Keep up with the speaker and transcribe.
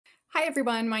Hi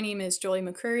everyone, my name is Jolie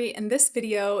McCreary, and this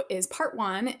video is part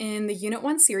one in the Unit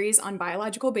 1 series on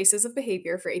biological basis of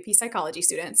behavior for AP Psychology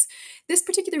students. This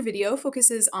particular video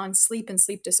focuses on sleep and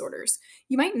sleep disorders.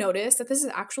 You might notice that this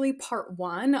is actually part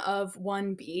one of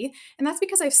 1B, and that's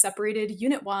because I've separated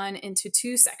Unit 1 into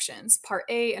two sections, part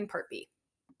A and part B.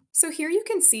 So here you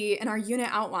can see in our unit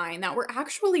outline that we're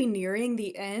actually nearing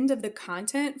the end of the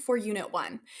content for Unit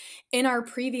 1. In our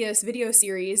previous video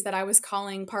series that I was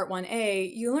calling Part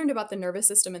 1A, you learned about the nervous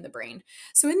system and the brain.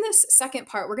 So in this second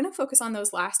part, we're going to focus on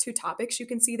those last two topics. You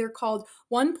can see they're called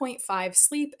 1.5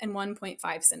 sleep and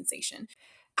 1.5 sensation.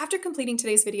 After completing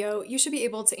today's video, you should be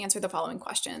able to answer the following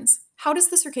questions. How does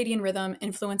the circadian rhythm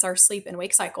influence our sleep and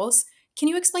wake cycles? Can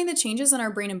you explain the changes in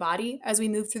our brain and body as we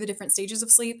move through the different stages of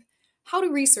sleep? How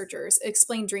do researchers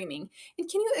explain dreaming? And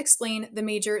can you explain the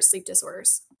major sleep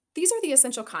disorders? These are the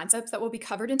essential concepts that will be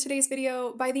covered in today's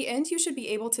video. By the end, you should be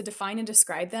able to define and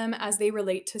describe them as they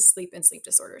relate to sleep and sleep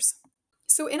disorders.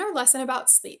 So, in our lesson about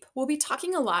sleep, we'll be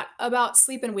talking a lot about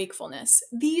sleep and wakefulness.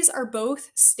 These are both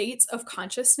states of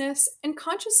consciousness, and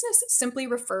consciousness simply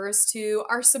refers to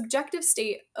our subjective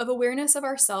state of awareness of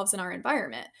ourselves and our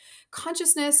environment.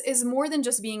 Consciousness is more than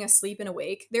just being asleep and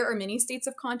awake. There are many states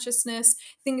of consciousness,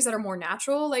 things that are more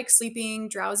natural, like sleeping,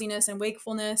 drowsiness, and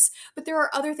wakefulness, but there are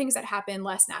other things that happen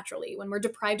less naturally when we're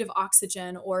deprived of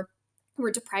oxygen or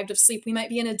we're deprived of sleep. We might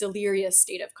be in a delirious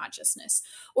state of consciousness.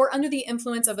 Or under the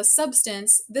influence of a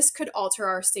substance, this could alter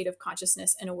our state of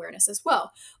consciousness and awareness as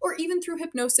well, or even through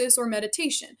hypnosis or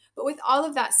meditation. But with all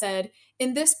of that said,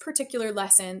 in this particular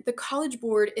lesson, the College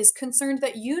Board is concerned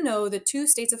that you know the two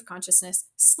states of consciousness,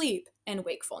 sleep and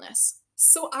wakefulness.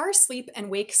 So, our sleep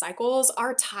and wake cycles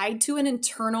are tied to an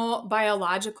internal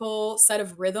biological set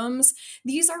of rhythms.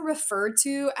 These are referred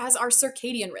to as our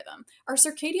circadian rhythm. Our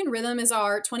circadian rhythm is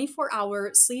our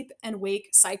 24-hour sleep and wake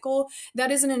cycle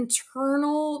that is an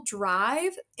internal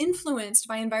drive influenced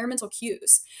by environmental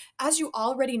cues. As you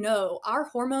already know, our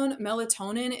hormone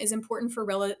melatonin is important for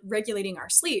regulating our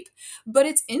sleep, but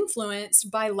it's influenced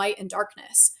by light and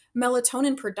darkness.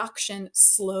 Melatonin production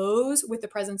slows with the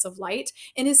presence of light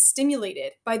and is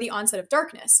stimulated by the onset of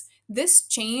darkness. This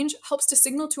change helps to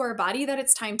signal to our body that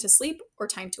it's time to sleep or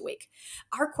time to wake.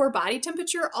 Our core body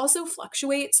temperature also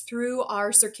fluctuates through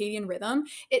our circadian rhythm.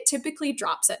 It typically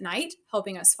drops at night,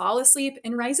 helping us fall asleep,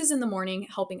 and rises in the morning,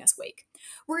 helping us wake.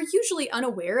 We're usually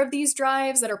unaware of these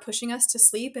drives that are pushing us to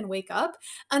sleep and wake up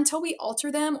until we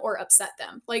alter them or upset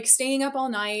them, like staying up all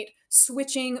night,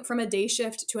 switching from a day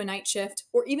shift to a night shift,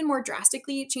 or even more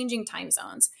drastically, changing time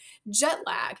zones. Jet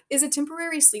lag is a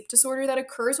temporary sleep disorder that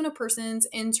occurs when a person's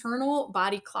internal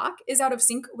body clock is out of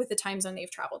sync with the time zone they've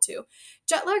traveled to.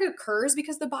 Jet lag occurs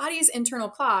because the body's internal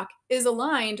clock is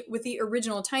aligned with the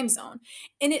original time zone,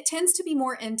 and it tends to be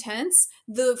more intense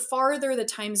the farther the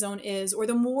time zone is or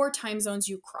the more time zones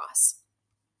you cross.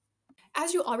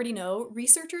 As you already know,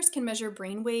 researchers can measure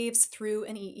brain waves through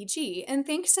an EEG, and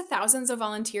thanks to thousands of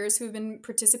volunteers who have been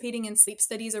participating in sleep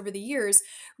studies over the years,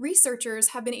 researchers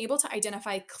have been able to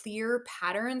identify clear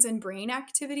patterns in brain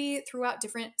activity throughout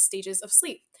different stages of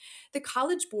sleep. The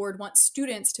College Board wants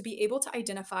students to be able to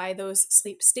identify those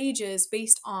sleep stages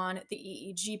based on the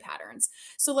EEG patterns.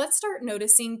 So let's start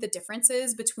noticing the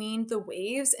differences between the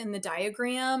waves in the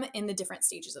diagram in the different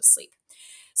stages of sleep.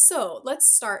 So let's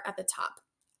start at the top.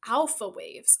 Alpha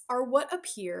waves are what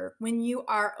appear when you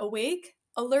are awake,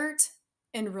 alert,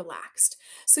 and relaxed.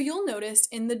 So you'll notice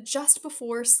in the just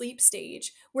before sleep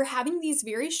stage, we're having these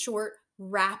very short,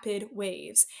 rapid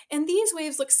waves. And these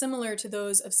waves look similar to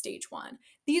those of stage one.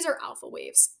 These are alpha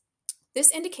waves.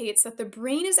 This indicates that the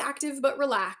brain is active but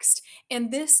relaxed,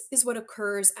 and this is what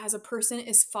occurs as a person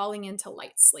is falling into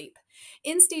light sleep.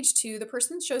 In stage two, the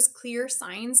person shows clear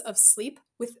signs of sleep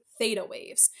with theta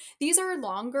waves. These are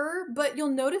longer, but you'll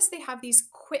notice they have these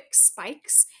quick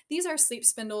spikes. These are sleep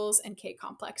spindles and K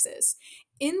complexes.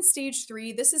 In stage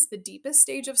three, this is the deepest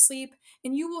stage of sleep,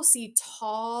 and you will see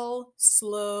tall,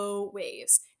 slow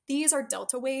waves. These are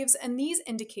delta waves, and these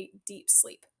indicate deep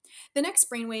sleep. The next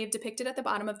brainwave depicted at the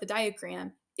bottom of the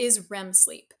diagram is REM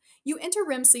sleep. You enter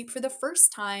REM sleep for the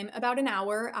first time about an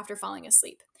hour after falling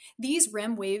asleep. These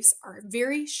REM waves are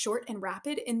very short and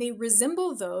rapid, and they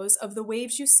resemble those of the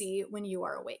waves you see when you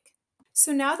are awake.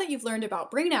 So now that you've learned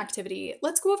about brain activity,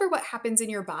 let's go over what happens in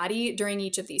your body during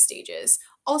each of these stages.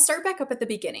 I'll start back up at the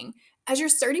beginning. As you're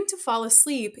starting to fall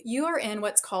asleep, you are in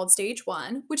what's called stage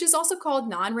one, which is also called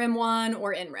non REM one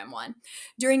or in REM one.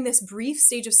 During this brief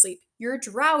stage of sleep, you're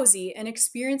drowsy and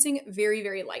experiencing very,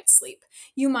 very light sleep.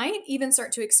 You might even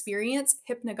start to experience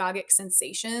hypnagogic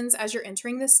sensations as you're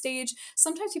entering this stage.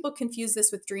 Sometimes people confuse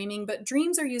this with dreaming, but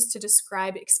dreams are used to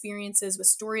describe experiences with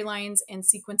storylines and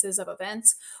sequences of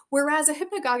events, whereas a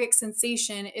hypnagogic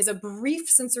sensation is a brief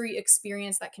sensory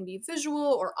experience that can be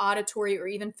visual or auditory or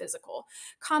even physical.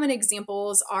 Common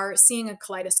examples are seeing a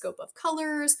kaleidoscope of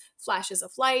colors, flashes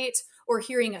of light, or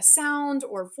hearing a sound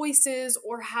or voices,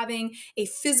 or having a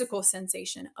physical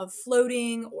sensation of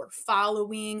floating or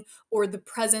following or the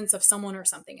presence of someone or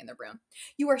something in the room.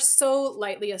 You are so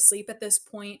lightly asleep at this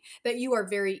point that you are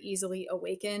very easily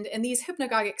awakened, and these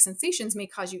hypnagogic sensations may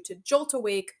cause you to jolt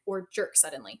awake or jerk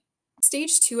suddenly.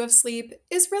 Stage two of sleep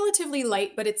is relatively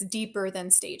light, but it's deeper than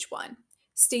stage one.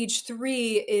 Stage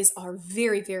three is our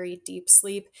very, very deep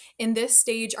sleep. In this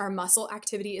stage, our muscle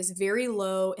activity is very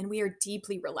low and we are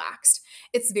deeply relaxed.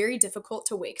 It's very difficult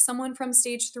to wake someone from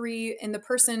stage three, and the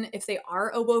person, if they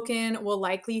are awoken, will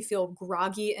likely feel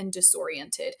groggy and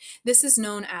disoriented. This is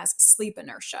known as sleep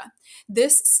inertia.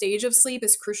 This stage of sleep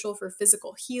is crucial for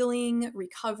physical healing,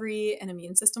 recovery, and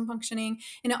immune system functioning,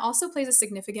 and it also plays a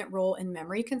significant role in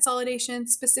memory consolidation,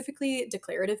 specifically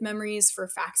declarative memories for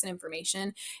facts and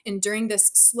information. And during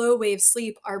this slow wave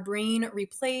sleep, our brain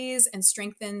replays and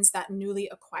strengthens that newly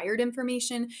acquired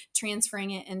information,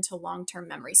 transferring it into long term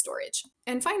memory storage.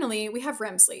 And finally, we have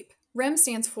REM sleep. REM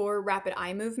stands for rapid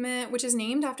eye movement, which is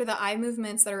named after the eye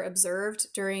movements that are observed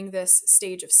during this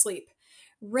stage of sleep.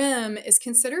 REM is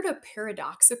considered a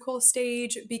paradoxical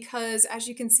stage because, as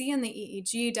you can see in the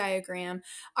EEG diagram,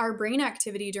 our brain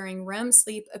activity during REM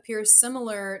sleep appears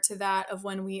similar to that of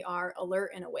when we are alert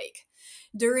and awake.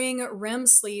 During REM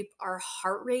sleep, our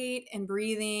heart rate and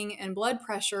breathing and blood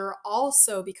pressure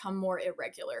also become more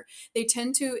irregular. They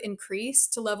tend to increase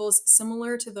to levels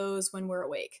similar to those when we're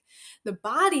awake. The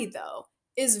body, though,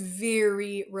 is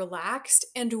very relaxed,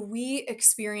 and we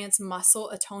experience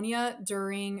muscle atonia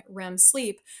during REM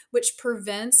sleep, which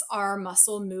prevents our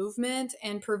muscle movement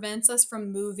and prevents us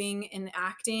from moving and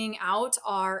acting out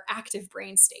our active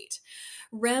brain state.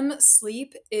 REM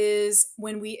sleep is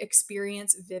when we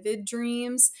experience vivid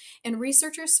dreams, and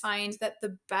researchers find that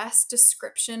the best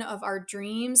description of our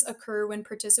dreams occur when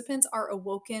participants are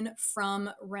awoken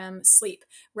from REM sleep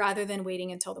rather than waiting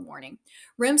until the morning.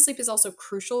 REM sleep is also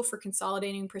crucial for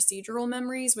consolidating procedural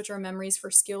memories, which are memories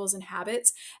for skills and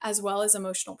habits, as well as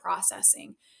emotional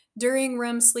processing. During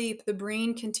REM sleep, the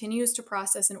brain continues to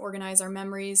process and organize our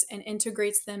memories and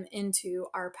integrates them into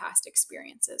our past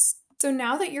experiences. So,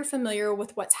 now that you're familiar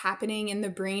with what's happening in the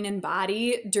brain and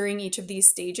body during each of these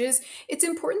stages, it's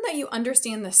important that you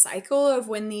understand the cycle of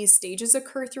when these stages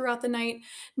occur throughout the night.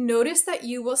 Notice that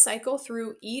you will cycle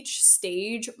through each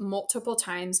stage multiple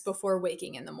times before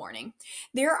waking in the morning.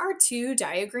 There are two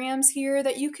diagrams here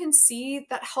that you can see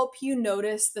that help you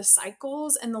notice the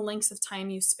cycles and the lengths of time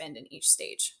you spend in each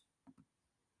stage.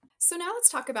 So now let's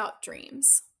talk about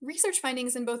dreams. Research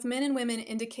findings in both men and women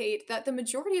indicate that the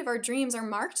majority of our dreams are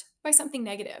marked by something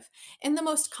negative. And the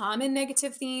most common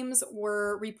negative themes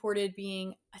were reported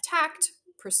being attacked,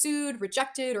 pursued,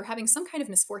 rejected, or having some kind of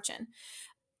misfortune.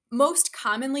 Most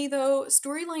commonly, though,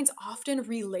 storylines often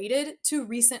related to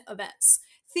recent events,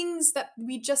 things that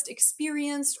we just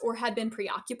experienced or had been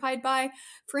preoccupied by.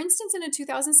 For instance, in a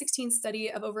 2016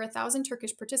 study of over 1,000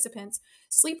 Turkish participants,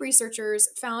 sleep researchers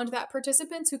found that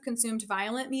participants who consumed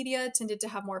violent media tended to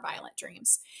have more violent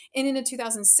dreams. And in a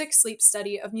 2006 sleep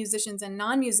study of musicians and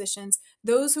non musicians,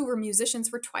 those who were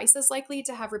musicians were twice as likely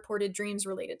to have reported dreams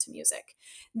related to music.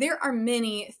 There are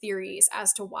many theories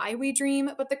as to why we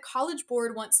dream, but the College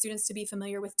Board wants students to be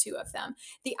familiar with two of them: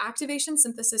 the activation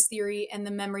synthesis theory and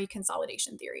the memory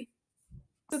consolidation theory.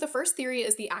 So, the first theory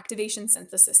is the activation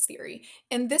synthesis theory.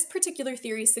 And this particular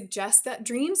theory suggests that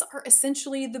dreams are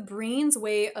essentially the brain's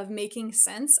way of making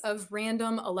sense of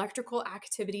random electrical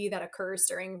activity that occurs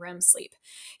during REM sleep.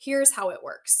 Here's how it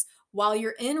works. While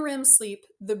you're in REM sleep,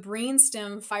 the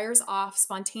brainstem fires off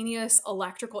spontaneous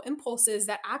electrical impulses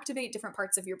that activate different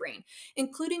parts of your brain,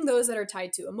 including those that are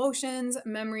tied to emotions,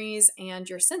 memories, and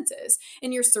your senses.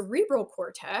 And your cerebral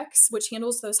cortex, which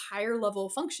handles those higher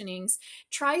level functionings,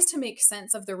 tries to make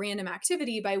sense of the random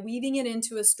activity by weaving it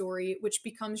into a story, which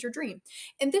becomes your dream.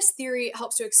 And this theory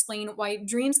helps to explain why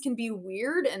dreams can be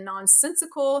weird and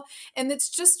nonsensical, and it's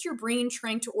just your brain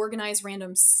trying to organize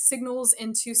random signals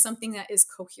into something that is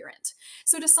coherent. environment.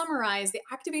 So, to summarize, the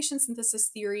activation synthesis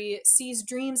theory sees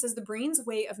dreams as the brain's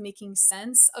way of making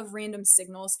sense of random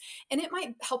signals, and it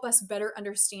might help us better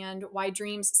understand why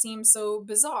dreams seem so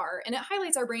bizarre. And it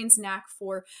highlights our brain's knack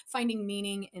for finding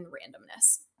meaning in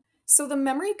randomness. So, the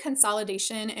memory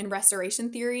consolidation and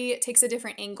restoration theory takes a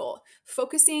different angle,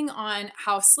 focusing on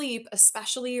how sleep,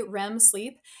 especially REM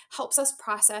sleep, helps us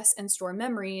process and store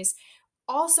memories,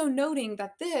 also noting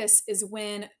that this is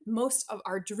when most of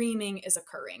our dreaming is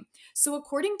occurring. So,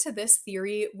 according to this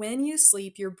theory, when you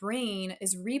sleep, your brain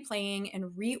is replaying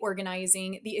and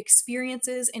reorganizing the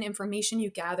experiences and information you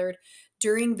gathered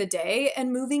during the day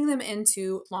and moving them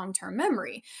into long term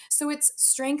memory. So, it's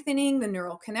strengthening the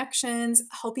neural connections,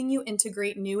 helping you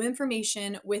integrate new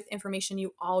information with information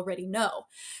you already know.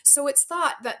 So, it's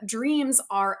thought that dreams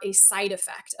are a side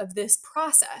effect of this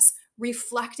process,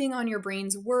 reflecting on your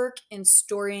brain's work in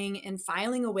storing and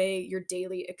filing away your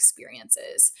daily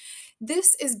experiences.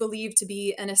 This is believed to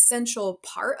be an essential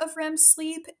part of REM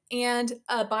sleep, and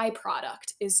a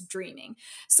byproduct is dreaming.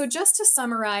 So, just to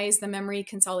summarize the memory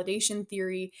consolidation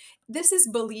theory, this is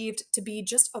believed to be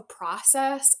just a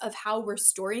process of how we're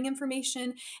storing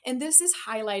information, and this is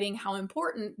highlighting how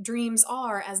important dreams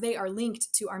are as they are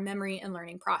linked to our memory and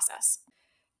learning process.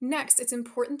 Next, it's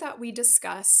important that we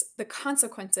discuss the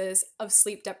consequences of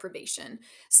sleep deprivation.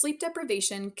 Sleep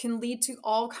deprivation can lead to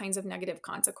all kinds of negative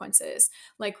consequences,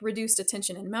 like reduced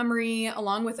attention and memory,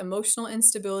 along with emotional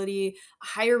instability, a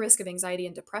higher risk of anxiety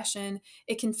and depression.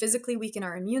 It can physically weaken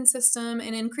our immune system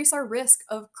and increase our risk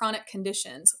of chronic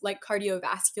conditions like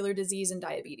cardiovascular disease and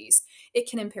diabetes. It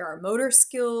can impair our motor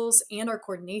skills and our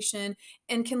coordination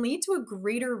and can lead to a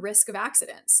greater risk of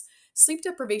accidents. Sleep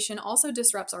deprivation also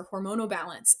disrupts our hormonal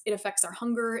balance. It affects our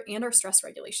hunger and our stress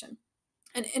regulation.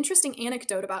 An interesting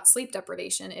anecdote about sleep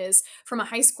deprivation is from a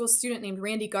high school student named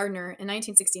Randy Gardner in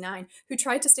 1969 who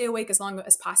tried to stay awake as long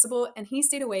as possible, and he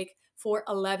stayed awake for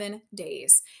 11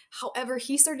 days. However,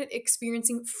 he started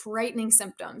experiencing frightening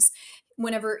symptoms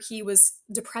whenever he was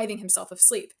depriving himself of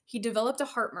sleep. He developed a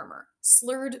heart murmur,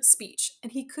 slurred speech,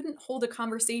 and he couldn't hold a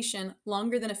conversation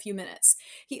longer than a few minutes.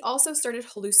 He also started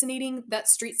hallucinating that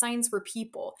street signs were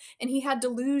people, and he had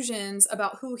delusions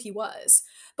about who he was.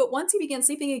 But once he began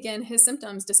sleeping again, his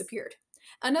symptoms disappeared.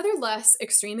 Another less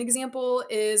extreme example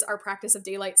is our practice of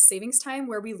daylight savings time,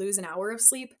 where we lose an hour of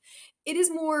sleep. It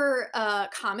is more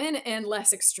common and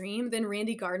less extreme than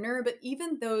Randy Gardner, but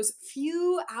even those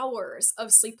few hours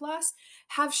of sleep loss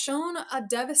have shown a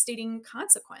devastating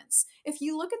consequence. If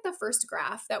you look at the first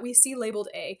graph that we see labeled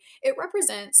A, it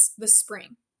represents the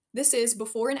spring. This is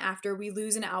before and after we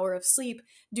lose an hour of sleep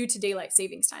due to daylight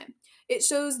savings time. It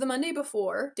shows the Monday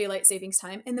before daylight savings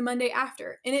time and the Monday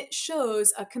after, and it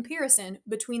shows a comparison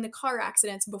between the car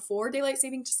accidents before daylight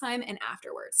savings time and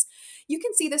afterwards. You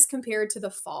can see this compared to the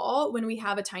fall when we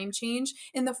have a time change.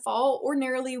 In the fall,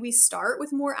 ordinarily we start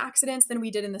with more accidents than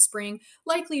we did in the spring,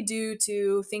 likely due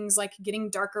to things like getting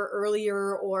darker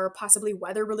earlier or possibly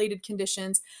weather-related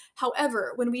conditions.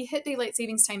 However, when we hit daylight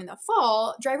savings time in the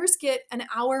fall, drivers get an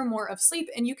hour more of sleep,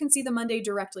 and you can see the Monday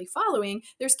directly following,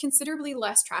 there's considerably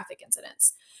less traffic incidents.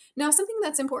 Now, something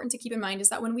that's important to keep in mind is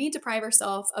that when we deprive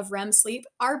ourselves of REM sleep,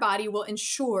 our body will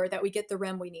ensure that we get the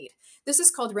REM we need. This is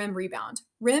called REM rebound.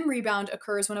 REM rebound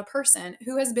occurs when a person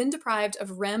who has been deprived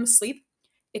of REM sleep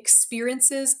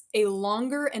experiences a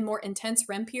longer and more intense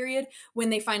REM period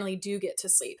when they finally do get to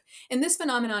sleep. And this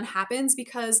phenomenon happens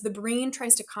because the brain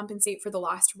tries to compensate for the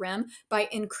lost REM by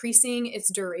increasing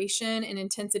its duration and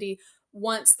intensity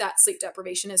once that sleep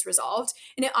deprivation is resolved.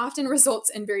 And it often results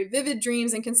in very vivid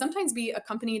dreams and can sometimes be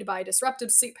accompanied by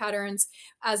disruptive sleep patterns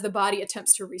as the body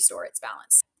attempts to restore its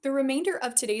balance. The remainder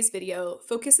of today's video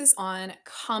focuses on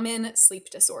common sleep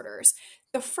disorders.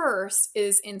 The first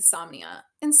is insomnia.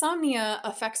 Insomnia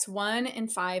affects 1 in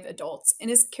 5 adults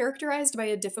and is characterized by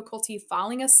a difficulty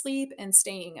falling asleep and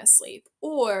staying asleep,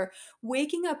 or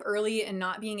waking up early and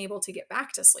not being able to get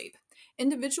back to sleep.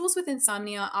 Individuals with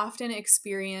insomnia often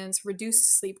experience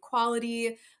reduced sleep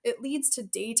quality. It leads to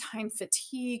daytime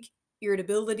fatigue,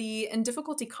 irritability, and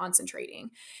difficulty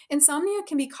concentrating. Insomnia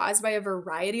can be caused by a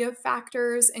variety of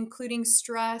factors, including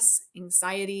stress,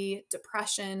 anxiety,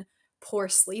 depression, poor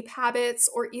sleep habits,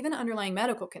 or even underlying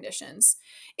medical conditions.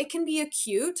 It can be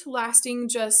acute, lasting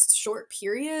just short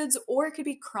periods, or it could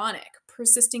be chronic,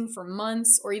 persisting for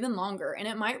months or even longer, and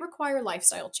it might require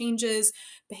lifestyle changes,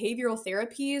 behavioral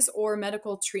therapies, or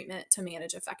medical treatment to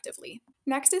manage effectively.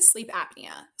 Next is sleep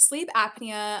apnea. Sleep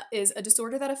apnea is a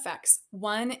disorder that affects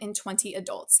 1 in 20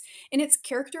 adults, and it's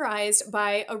characterized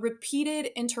by a repeated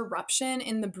interruption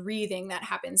in the breathing that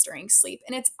happens during sleep.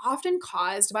 And it's often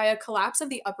caused by a collapse of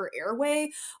the upper airway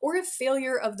or a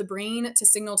failure of the brain to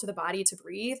signal to the body to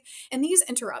breathe. And these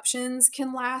interruptions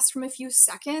can last from a few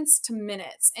seconds to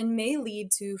minutes and may lead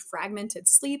to fragmented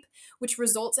sleep, which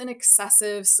results in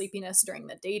excessive sleepiness during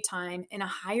the daytime and a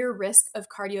higher risk of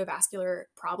cardiovascular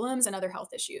problems and other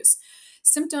health issues.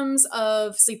 Symptoms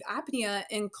of sleep apnea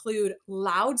include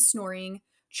loud snoring,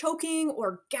 choking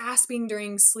or gasping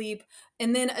during sleep,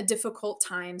 and then a difficult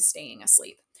time staying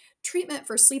asleep. Treatment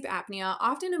for sleep apnea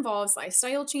often involves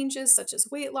lifestyle changes such as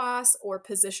weight loss or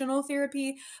positional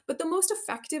therapy, but the most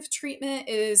effective treatment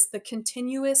is the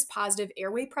continuous positive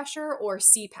airway pressure or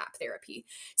CPAP therapy.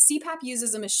 CPAP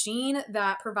uses a machine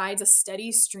that provides a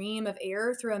steady stream of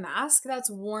air through a mask that's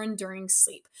worn during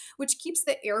sleep, which keeps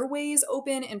the airways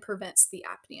open and prevents the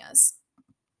apneas.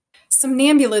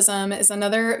 Somnambulism is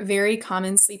another very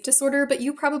common sleep disorder, but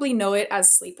you probably know it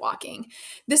as sleepwalking.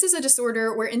 This is a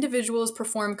disorder where individuals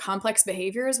perform complex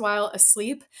behaviors while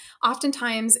asleep.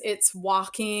 Oftentimes, it's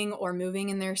walking or moving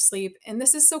in their sleep, and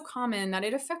this is so common that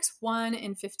it affects 1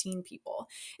 in 15 people.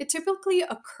 It typically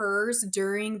occurs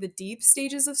during the deep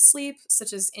stages of sleep,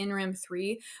 such as in REM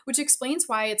 3, which explains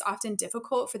why it's often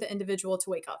difficult for the individual to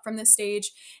wake up from this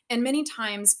stage. And many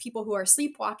times, people who are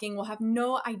sleepwalking will have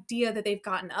no idea that they've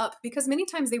gotten up because many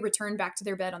times they return back to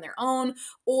their bed on their own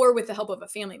or with the help of a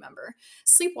family member.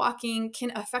 Sleepwalking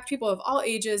can affect people of all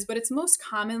ages, but it's most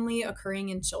commonly occurring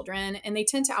in children, and they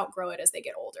tend to outgrow it as they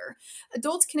get older.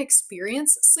 Adults can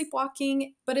experience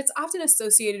sleepwalking, but it's often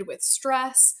associated with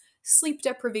stress, sleep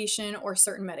deprivation, or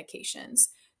certain medications.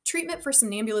 Treatment for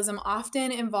somnambulism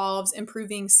often involves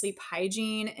improving sleep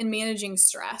hygiene and managing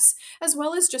stress, as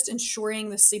well as just ensuring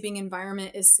the sleeping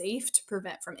environment is safe to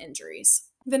prevent from injuries.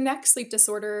 The next sleep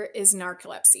disorder is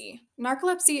narcolepsy.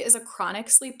 Narcolepsy is a chronic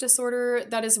sleep disorder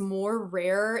that is more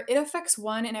rare. It affects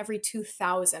 1 in every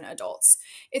 2,000 adults.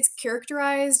 It's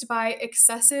characterized by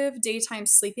excessive daytime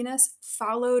sleepiness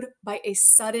followed by a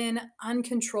sudden,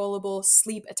 uncontrollable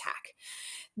sleep attack.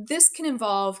 This can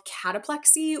involve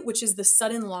cataplexy, which is the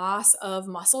sudden loss of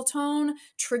muscle tone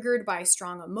triggered by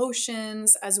strong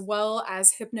emotions, as well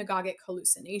as hypnagogic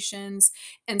hallucinations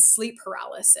and sleep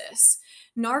paralysis.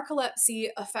 Narcolepsy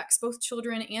affects both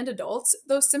children and adults,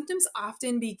 though symptoms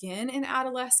often begin in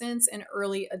adolescence and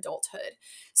early adulthood.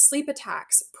 Sleep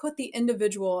attacks put the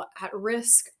individual at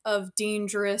risk of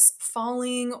dangerous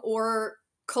falling or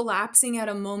collapsing at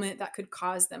a moment that could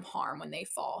cause them harm when they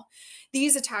fall.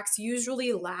 These attacks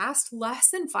usually last less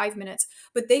than 5 minutes,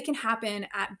 but they can happen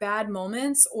at bad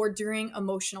moments or during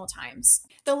emotional times.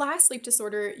 The last sleep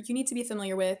disorder you need to be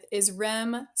familiar with is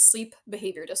REM sleep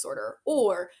behavior disorder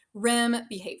or REM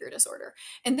behavior disorder.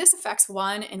 And this affects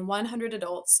 1 in 100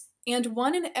 adults and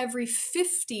 1 in every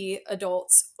 50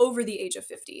 adults over the age of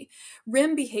 50.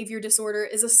 REM behavior disorder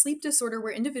is a sleep disorder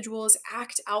where individuals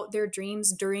act out their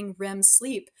dreams during REM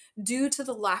sleep due to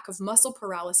the lack of muscle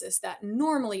paralysis that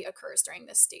normally occurs during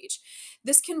this stage.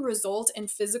 This can result in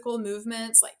physical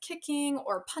movements like kicking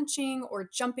or punching or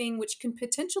jumping, which can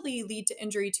potentially lead to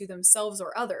injury to themselves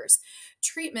or others.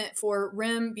 Treatment for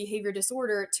REM behavior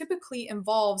disorder typically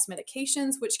involves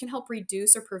medications, which can help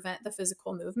reduce or prevent the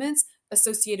physical movements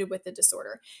associated with the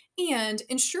disorder, and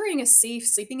ensuring a safe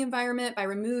sleeping environment by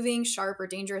removing sharp or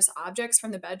dangerous objects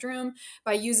from the bedroom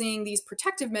by using these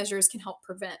protective measures can help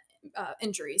prevent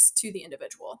injuries to the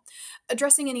individual.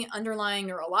 Addressing any underlying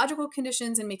neurological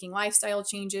conditions and making lifestyle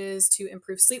changes to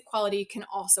improve sleep quality can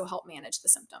also help manage the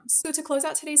symptoms. So to close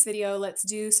out today's video, let's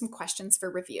do some questions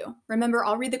for review. Remember,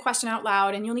 I'll read the question out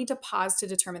loud and you'll need to pause to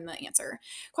determine the answer.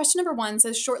 Question number 1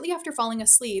 says, shortly after falling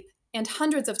asleep and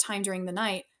hundreds of times during the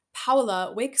night,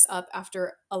 Paula wakes up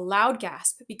after a loud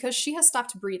gasp because she has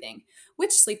stopped breathing.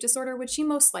 Which sleep disorder would she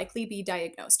most likely be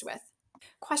diagnosed with?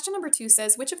 Question number 2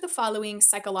 says, which of the following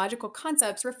psychological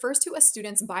concepts refers to a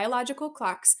student's biological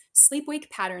clock's sleep-wake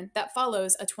pattern that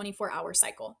follows a 24-hour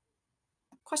cycle?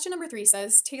 Question number 3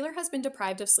 says, Taylor has been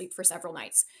deprived of sleep for several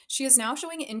nights. She is now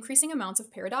showing increasing amounts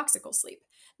of paradoxical sleep.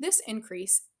 This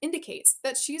increase indicates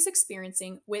that she is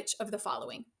experiencing which of the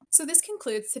following? So this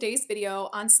concludes today's video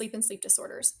on sleep and sleep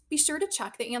disorders. Be sure to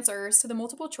check the answers to the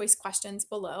multiple choice questions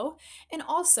below. And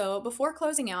also, before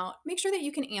closing out, make sure that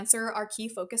you can answer our key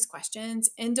focus questions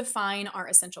and define our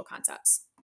essential concepts.